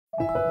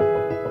This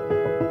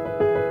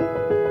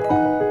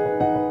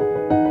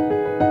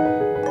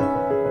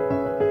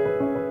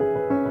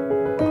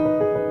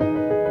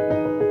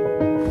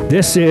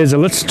is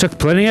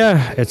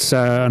Plinia. It's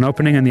an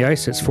opening in the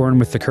ice. It's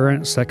formed with the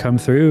currents that come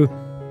through.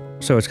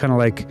 So it's kind of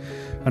like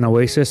an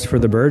oasis for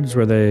the birds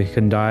where they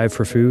can dive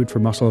for food for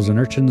mussels and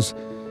urchins.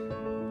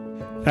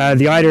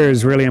 The eider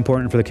is really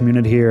important for the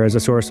community here as a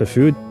source of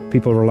food.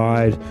 People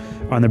relied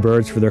on the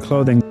birds for their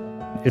clothing.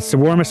 It's the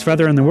warmest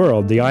feather in the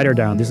world, the eider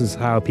down. This is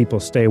how people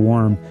stay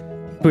warm.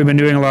 We've been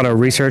doing a lot of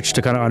research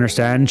to kind of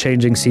understand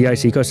changing sea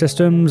ice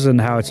ecosystems and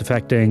how it's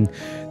affecting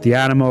the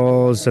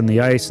animals and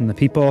the ice and the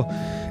people.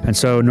 And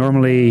so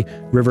normally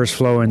rivers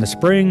flow in the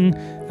spring,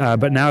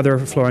 but now they're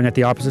flowing at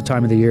the opposite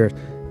time of the year.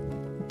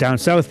 Down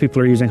south,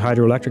 people are using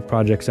hydroelectric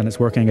projects and it's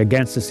working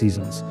against the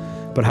seasons.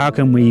 But how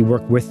can we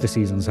work with the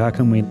seasons? How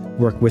can we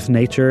work with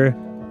nature?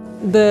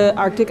 The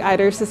Arctic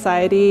Eider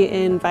Society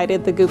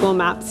invited the Google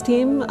Maps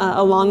team,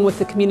 along with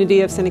the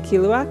community of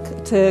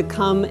Sinikiluaq, to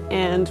come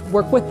and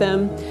work with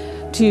them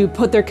to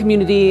put their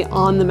community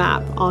on the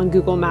map, on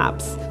Google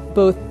Maps,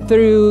 both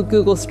through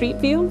Google Street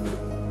View,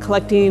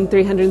 collecting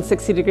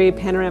 360-degree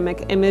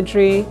panoramic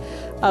imagery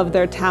of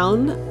their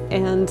town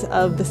and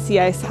of the sea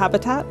ice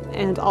habitat,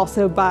 and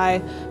also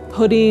by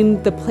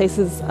putting the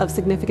places of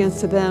significance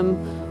to them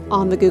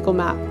on the Google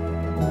map.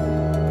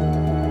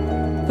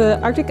 The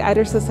Arctic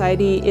Eider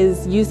Society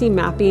is using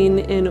mapping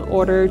in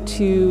order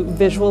to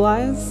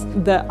visualize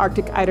the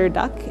Arctic eider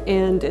duck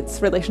and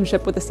its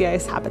relationship with the sea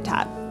ice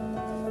habitat.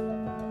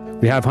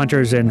 We have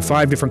hunters in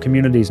 5 different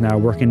communities now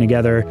working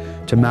together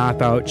to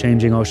map out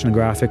changing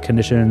oceanographic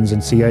conditions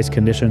and sea ice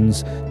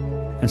conditions.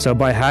 And so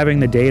by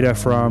having the data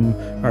from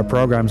our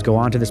programs go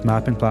onto this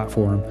mapping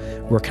platform,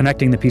 we're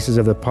connecting the pieces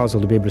of the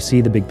puzzle to be able to see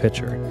the big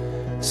picture.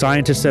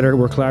 Scientists that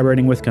we're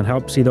collaborating with can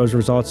help see those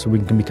results, so we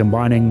can be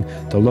combining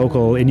the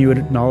local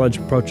Inuit knowledge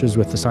approaches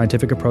with the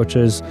scientific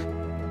approaches.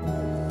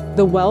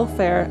 The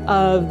welfare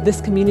of this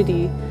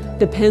community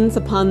depends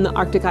upon the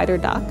Arctic eider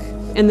duck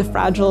and the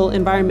fragile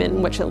environment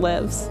in which it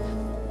lives.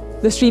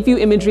 The Street View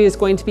imagery is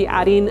going to be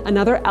adding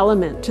another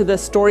element to the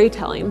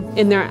storytelling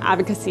in their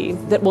advocacy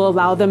that will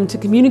allow them to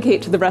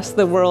communicate to the rest of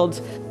the world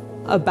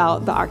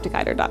about the Arctic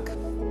eider duck.